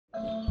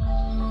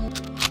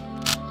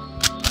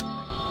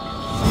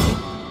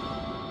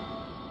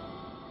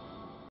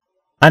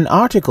An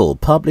article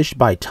published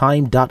by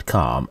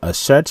Time.com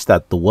asserts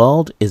that the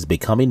world is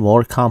becoming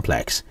more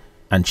complex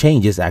and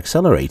change is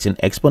accelerating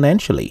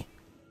exponentially.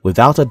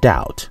 Without a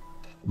doubt,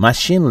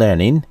 machine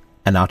learning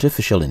and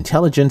artificial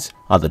intelligence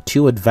are the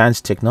two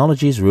advanced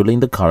technologies ruling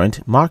the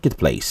current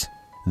marketplace.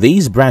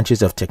 These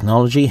branches of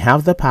technology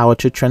have the power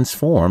to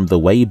transform the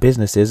way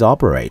businesses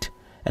operate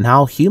and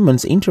how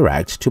humans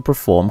interact to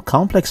perform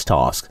complex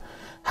tasks.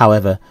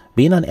 However,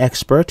 being an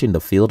expert in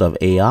the field of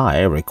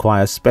AI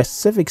requires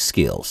specific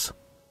skills.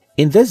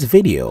 In this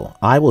video,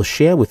 I will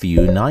share with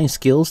you 9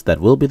 skills that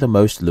will be the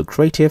most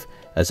lucrative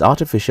as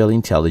artificial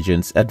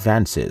intelligence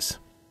advances.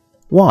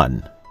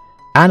 1.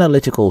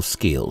 Analytical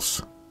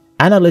skills.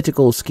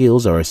 Analytical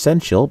skills are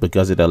essential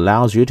because it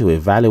allows you to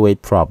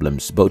evaluate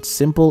problems, both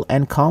simple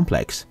and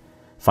complex,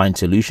 find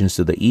solutions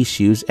to the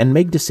issues, and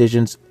make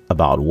decisions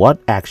about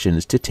what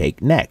actions to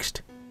take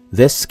next.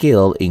 This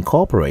skill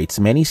incorporates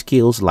many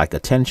skills like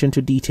attention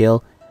to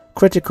detail,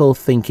 critical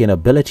thinking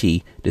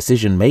ability,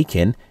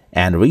 decision-making,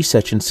 and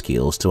researching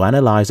skills to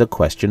analyze a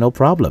question or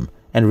problem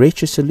and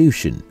reach a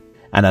solution.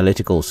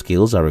 Analytical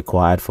skills are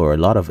required for a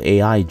lot of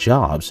AI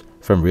jobs,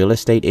 from real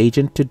estate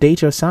agent to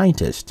data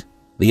scientist.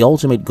 The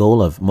ultimate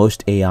goal of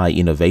most AI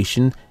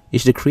innovation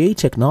is to create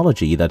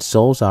technology that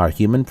solves our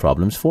human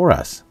problems for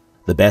us.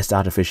 The best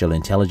artificial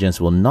intelligence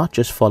will not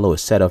just follow a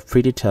set of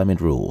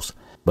predetermined rules,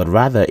 but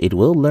rather it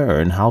will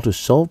learn how to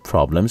solve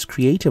problems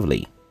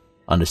creatively.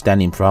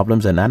 Understanding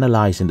problems and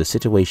analyzing the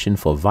situation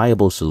for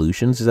viable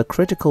solutions is a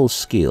critical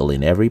skill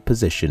in every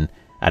position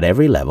at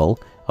every level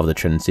of the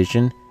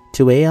transition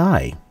to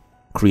AI.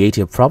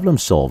 Creative problem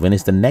solving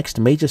is the next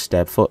major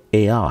step for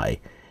AI,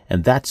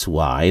 and that's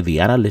why the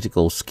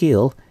analytical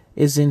skill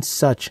is in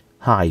such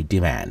high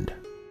demand.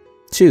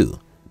 2.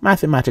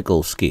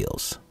 Mathematical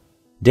skills.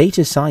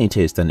 Data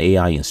scientist and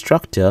AI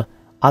instructor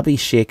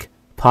Abhishek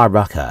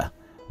Parbhakar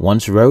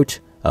once wrote,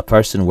 "A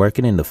person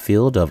working in the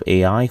field of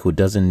AI who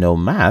doesn't know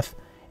math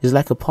is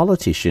like a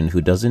politician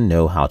who doesn't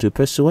know how to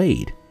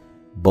persuade.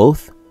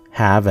 Both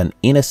have an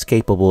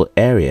inescapable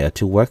area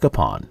to work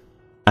upon.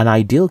 An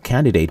ideal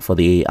candidate for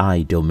the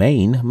AI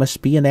domain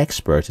must be an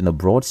expert in a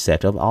broad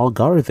set of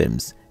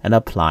algorithms and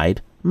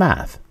applied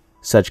math.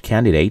 Such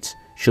candidates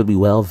should be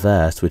well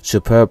versed with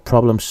superb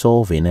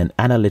problem-solving and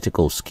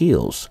analytical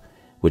skills,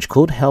 which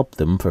could help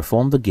them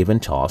perform the given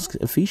tasks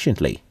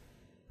efficiently."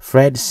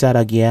 Fred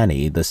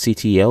Sadagiani, the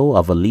CTO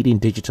of a leading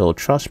digital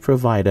trust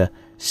provider,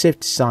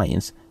 Sift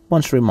Science,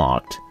 once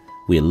remarked,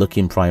 "We are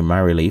looking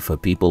primarily for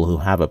people who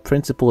have a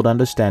principled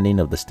understanding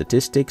of the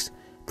statistics,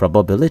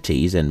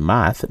 probabilities, and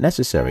math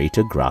necessary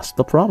to grasp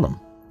the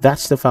problem.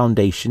 That's the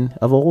foundation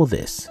of all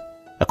this."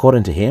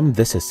 According to him,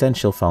 this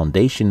essential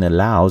foundation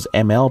allows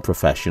ML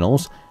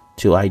professionals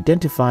to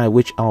identify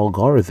which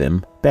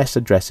algorithm best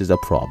addresses a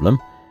problem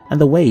and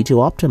the way to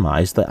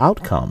optimize the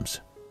outcomes.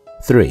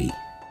 3.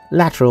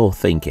 Lateral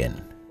thinking.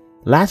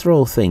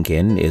 Lateral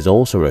thinking is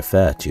also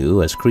referred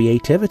to as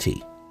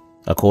creativity.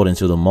 According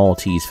to the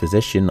Maltese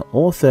physician,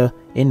 author,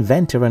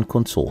 inventor, and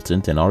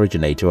consultant and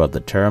originator of the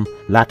term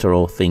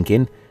lateral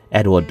thinking,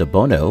 Edward de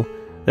Bono,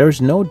 there is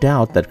no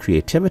doubt that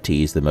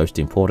creativity is the most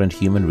important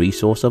human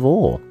resource of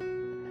all.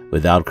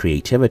 Without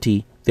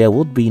creativity, there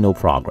would be no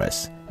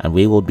progress, and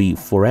we will be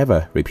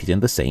forever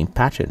repeating the same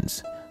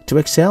patterns. To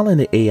excel in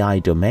the AI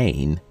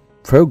domain,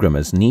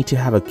 programmers need to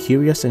have a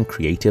curious and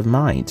creative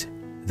mind.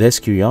 This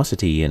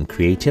curiosity and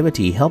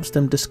creativity helps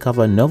them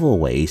discover novel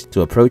ways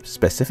to approach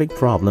specific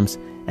problems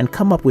and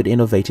come up with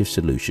innovative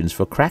solutions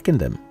for cracking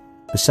them.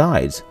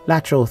 Besides,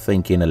 lateral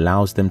thinking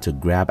allows them to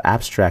grab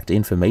abstract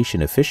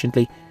information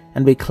efficiently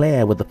and be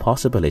clear with the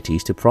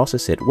possibilities to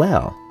process it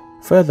well.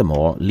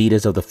 Furthermore,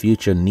 leaders of the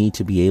future need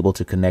to be able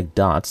to connect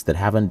dots that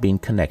haven't been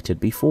connected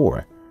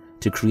before,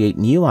 to create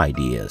new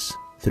ideas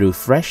through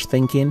fresh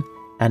thinking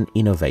and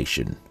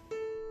innovation.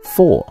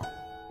 4.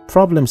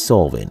 Problem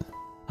solving.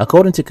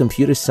 According to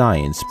computer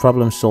science,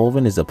 problem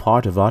solving is a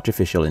part of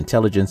artificial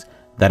intelligence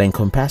that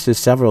encompasses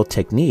several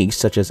techniques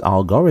such as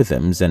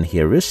algorithms and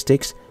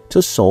heuristics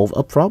to solve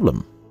a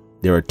problem.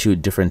 There are 2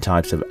 different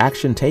types of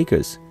action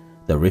takers,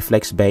 the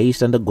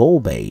reflex-based and the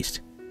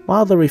goal-based.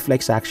 While the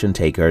reflex action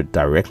taker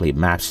directly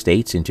maps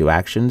states into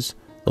actions,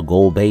 the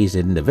goal-based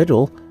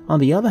individual, on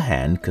the other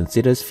hand,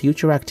 considers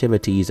future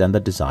activities and the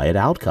desired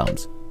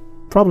outcomes.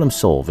 Problem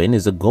solving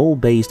is a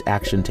goal-based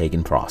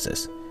action-taking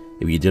process.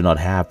 If you do not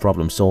have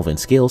problem-solving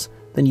skills,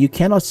 then you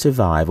cannot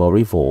survive or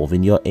evolve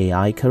in your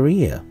AI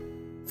career.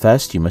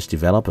 First, you must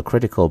develop a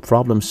critical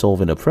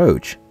problem-solving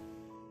approach.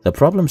 The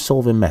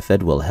problem-solving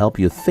method will help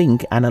you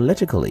think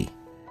analytically,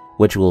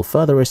 which will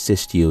further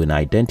assist you in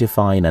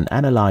identifying and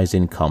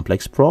analyzing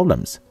complex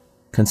problems,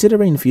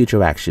 considering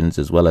future actions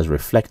as well as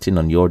reflecting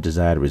on your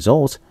desired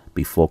results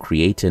before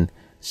creating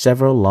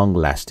several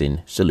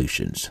long-lasting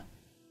solutions.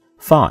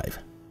 5.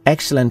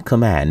 Excellent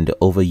command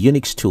over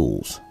Unix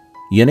tools.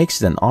 Unix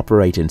is an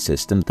operating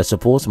system that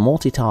supports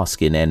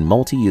multitasking and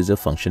multi-user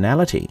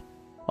functionality.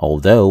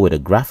 Although with a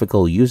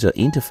graphical user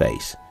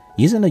interface,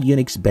 using a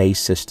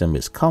Unix-based system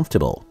is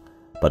comfortable,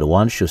 but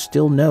one should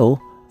still know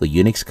the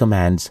Unix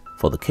commands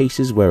for the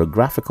cases where a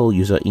graphical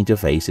user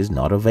interface is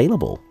not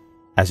available.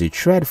 As you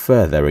tread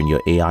further in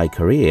your AI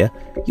career,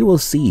 you will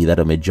see that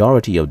a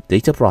majority of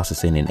data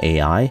processing in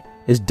AI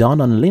is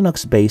done on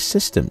Linux-based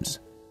systems.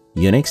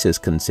 Unix is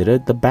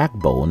considered the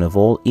backbone of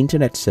all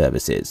internet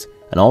services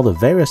and all the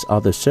various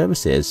other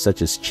services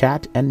such as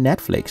chat and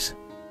Netflix.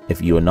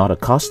 If you are not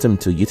accustomed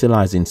to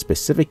utilizing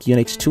specific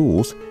Unix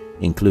tools,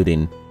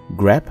 including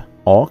grep,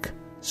 awk,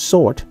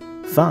 sort,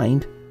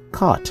 find,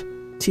 cut,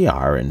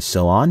 tr, and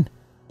so on,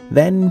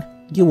 then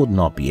you would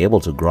not be able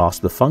to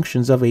grasp the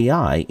functions of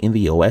AI in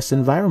the OS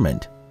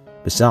environment.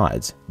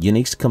 Besides,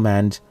 Unix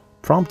command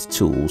prompt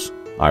tools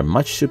are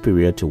much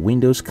superior to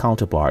Windows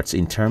counterparts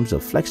in terms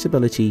of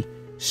flexibility,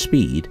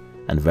 speed,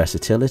 and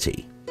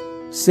versatility.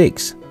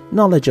 6.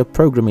 Knowledge of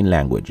programming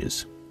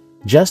languages.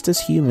 Just as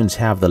humans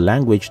have the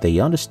language they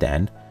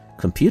understand,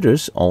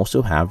 computers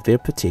also have their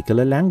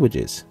particular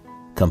languages.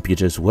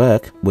 Computers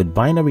work with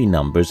binary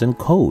numbers and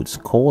codes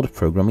called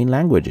programming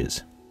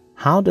languages.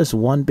 How does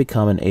one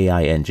become an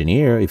AI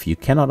engineer if you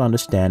cannot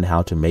understand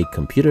how to make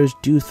computers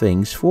do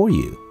things for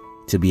you?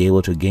 To be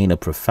able to gain a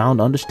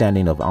profound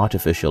understanding of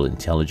artificial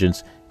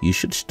intelligence, you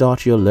should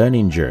start your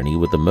learning journey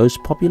with the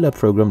most popular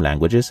program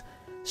languages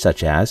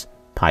such as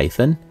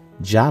Python,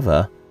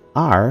 Java,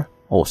 R,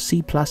 or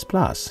C++.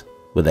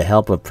 With the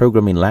help of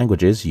programming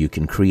languages, you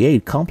can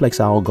create complex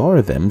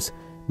algorithms,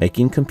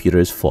 making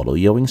computers follow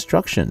your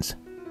instructions.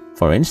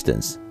 For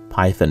instance,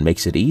 Python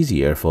makes it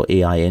easier for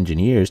AI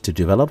engineers to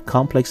develop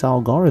complex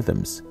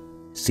algorithms.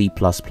 C++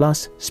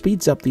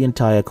 speeds up the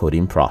entire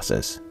coding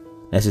process.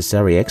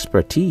 Necessary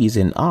expertise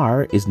in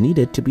R is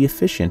needed to be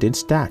efficient in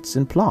stats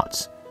and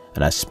plots,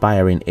 and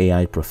aspiring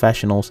AI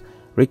professionals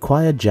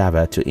require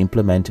Java to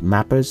implement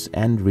mappers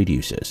and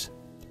reducers.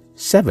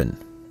 7.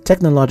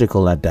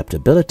 Technological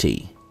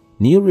adaptability.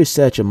 New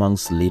research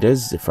amongst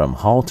leaders from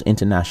Halt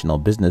International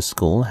Business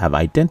School have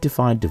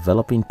identified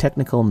developing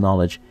technical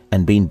knowledge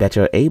and being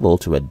better able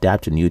to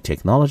adapt to new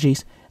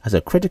technologies as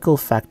a critical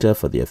factor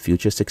for their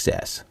future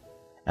success.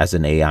 As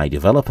an AI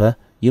developer,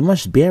 you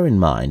must bear in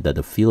mind that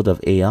the field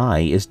of AI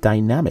is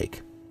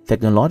dynamic.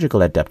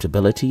 Technological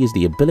adaptability is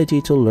the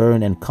ability to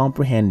learn and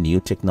comprehend new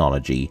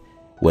technology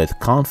with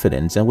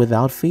confidence and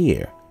without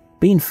fear.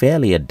 Being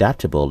fairly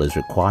adaptable is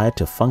required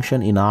to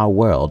function in our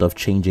world of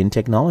changing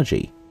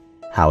technology.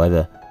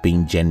 However,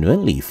 being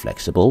genuinely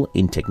flexible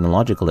in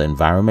technological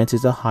environments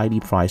is a highly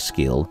prized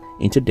skill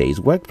in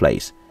today's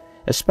workplace,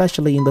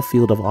 especially in the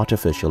field of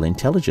artificial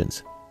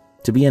intelligence.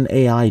 To be an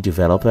AI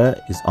developer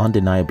is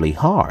undeniably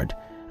hard,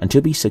 and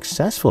to be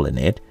successful in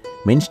it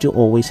means to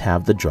always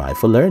have the drive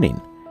for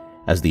learning.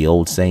 As the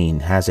old saying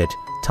has it,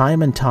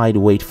 time and tide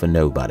wait for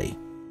nobody.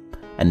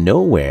 And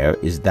nowhere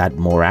is that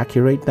more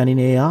accurate than in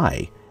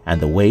AI and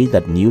the way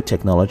that new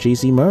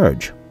technologies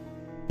emerge.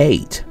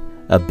 8.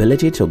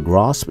 Ability to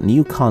grasp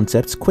new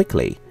concepts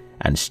quickly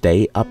and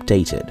stay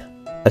updated.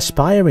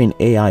 Aspiring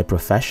AI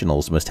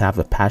professionals must have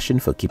a passion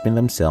for keeping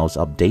themselves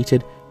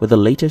updated with the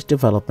latest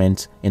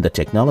developments in the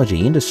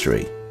technology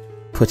industry.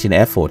 Put in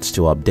efforts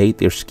to update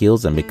their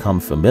skills and become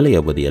familiar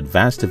with the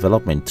advanced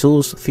development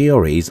tools,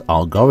 theories,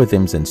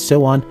 algorithms, and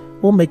so on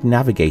will make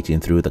navigating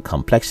through the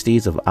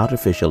complexities of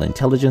artificial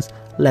intelligence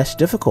less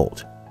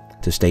difficult.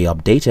 To stay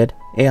updated,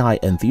 AI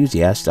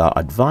enthusiasts are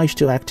advised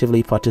to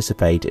actively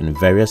participate in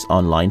various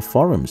online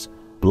forums,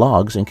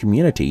 blogs, and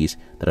communities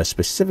that are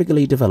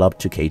specifically developed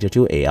to cater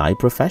to AI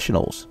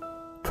professionals.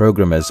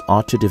 Programmers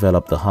ought to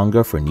develop the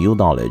hunger for new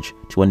knowledge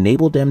to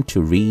enable them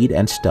to read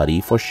and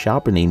study for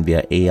sharpening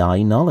their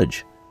AI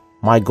knowledge.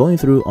 By going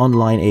through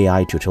online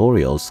AI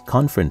tutorials,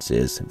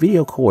 conferences,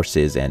 video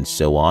courses, and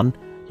so on,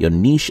 your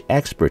niche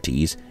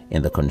expertise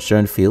in the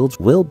concerned fields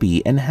will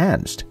be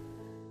enhanced.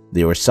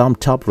 There are some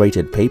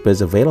top-rated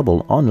papers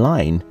available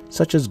online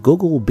such as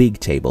Google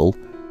Bigtable,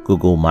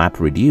 Google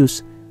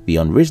MapReduce, The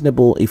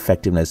Unreasonable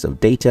Effectiveness of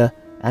Data,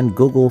 and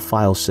Google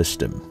File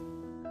System.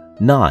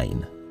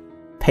 9.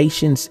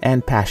 Patience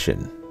and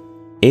passion.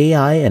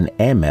 AI and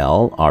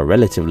ML are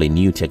relatively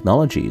new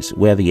technologies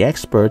where the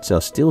experts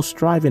are still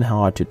striving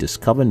hard to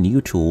discover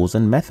new tools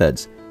and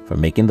methods for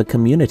making the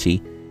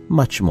community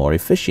much more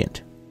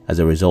efficient. As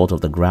a result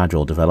of the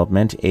gradual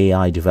development,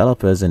 AI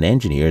developers and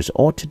engineers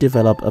ought to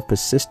develop a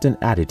persistent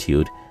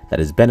attitude that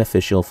is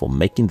beneficial for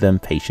making them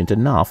patient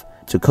enough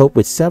to cope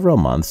with several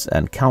months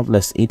and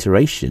countless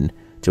iterations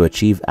to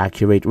achieve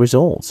accurate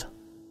results.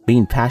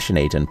 Being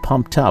passionate and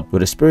pumped up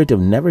with a spirit of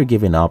never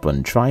giving up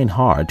and trying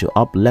hard to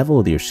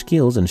up-level their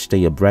skills and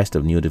stay abreast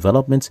of new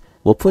developments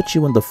will put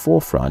you in the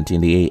forefront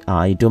in the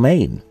AI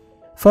domain.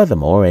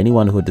 Furthermore,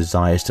 anyone who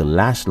desires to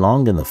last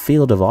long in the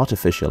field of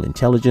artificial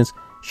intelligence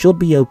should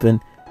be open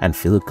and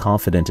feel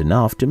confident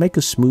enough to make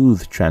a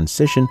smooth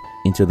transition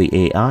into the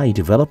AI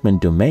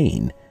development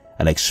domain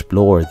and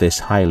explore this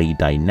highly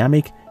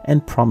dynamic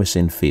and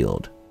promising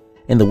field.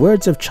 In the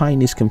words of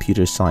Chinese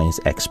computer science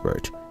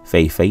expert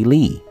Fei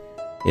Li,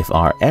 if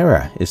our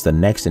era is the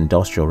next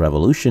industrial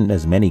revolution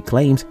as many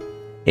claims,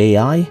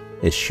 AI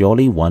is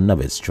surely one of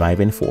its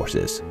driving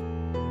forces.